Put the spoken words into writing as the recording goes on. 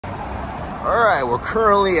Alright, we're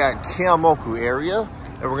currently at Keaumoku area,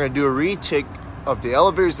 and we're going to do a retake of the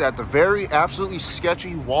elevators at the very absolutely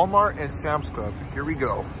sketchy Walmart and Sam's Club. Here we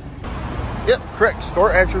go. Yep, correct.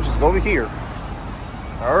 Store entrance is over here.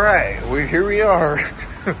 Alright, here we are.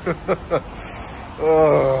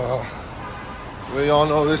 We all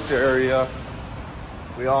know this area.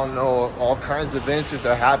 We all know all kinds of incidents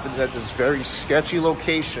that happened at this very sketchy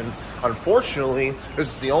location. Unfortunately,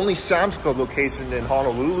 this is the only Sam's Club location in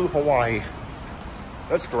Honolulu, Hawaii.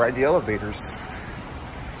 Let's go ride the elevators.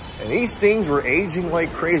 And these things were aging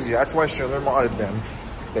like crazy. That's why Schindler modded them.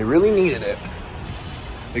 They really needed it.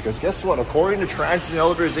 Because guess what? According to Transit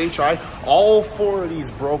Elevators HI, all 4 of these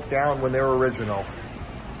broke down when they were original.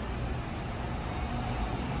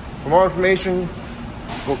 For more information,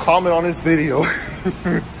 go comment on this video.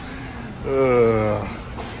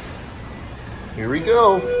 Here we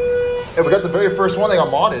go. And we got the very first one that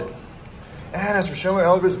got modded. And as for Schindler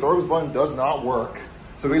Elevators, the door button does not work.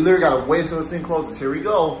 So we literally gotta wait until this thing closes. Here we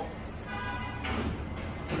go.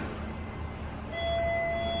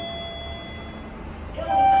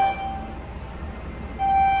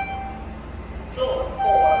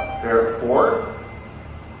 There at 4.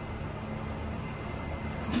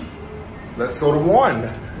 Let's go to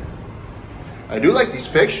 1. I do like these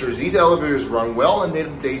fixtures. These elevators run well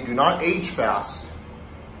and they do not age fast.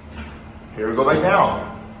 Here we go back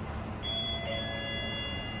down.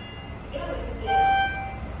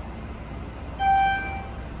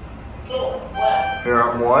 Here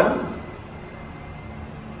at 1.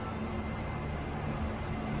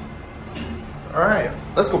 Alright,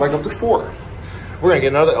 let's go back up to 4. We're gonna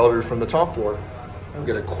get another elevator from the top floor. And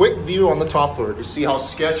get a quick view on the top floor to see how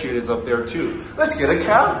sketchy it is up there too. Let's get a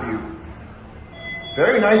cat view.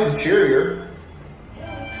 Very nice interior.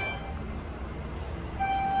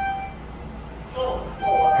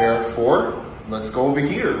 Here at 4, let's go over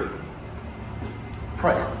here.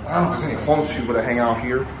 Probably, I don't know if there's any homeless people that hang out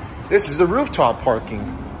here. This is the rooftop parking.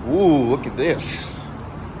 Ooh, look at this.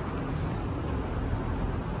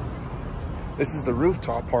 This is the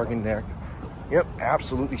rooftop parking deck. Yep,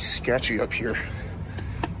 absolutely sketchy up here.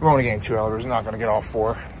 We're only getting 2 elevators, not gonna get all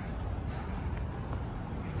 4.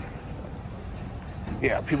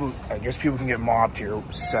 Yeah, I guess people can get mobbed here,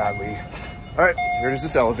 sadly. All right, here's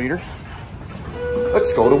this elevator.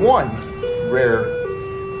 Let's go to 1. Rare.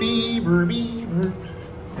 Beaver, beaver.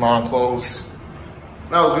 Come on, close.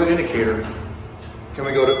 No, good indicator. Can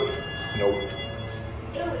we go to, nope.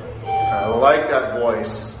 I like that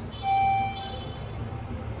voice.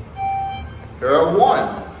 Here at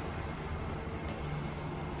 1.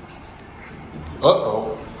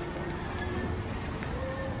 Uh-oh.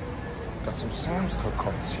 Got some Sam's Club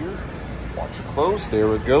cards here. Watch it close.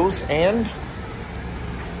 There it goes. And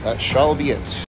that shall be it.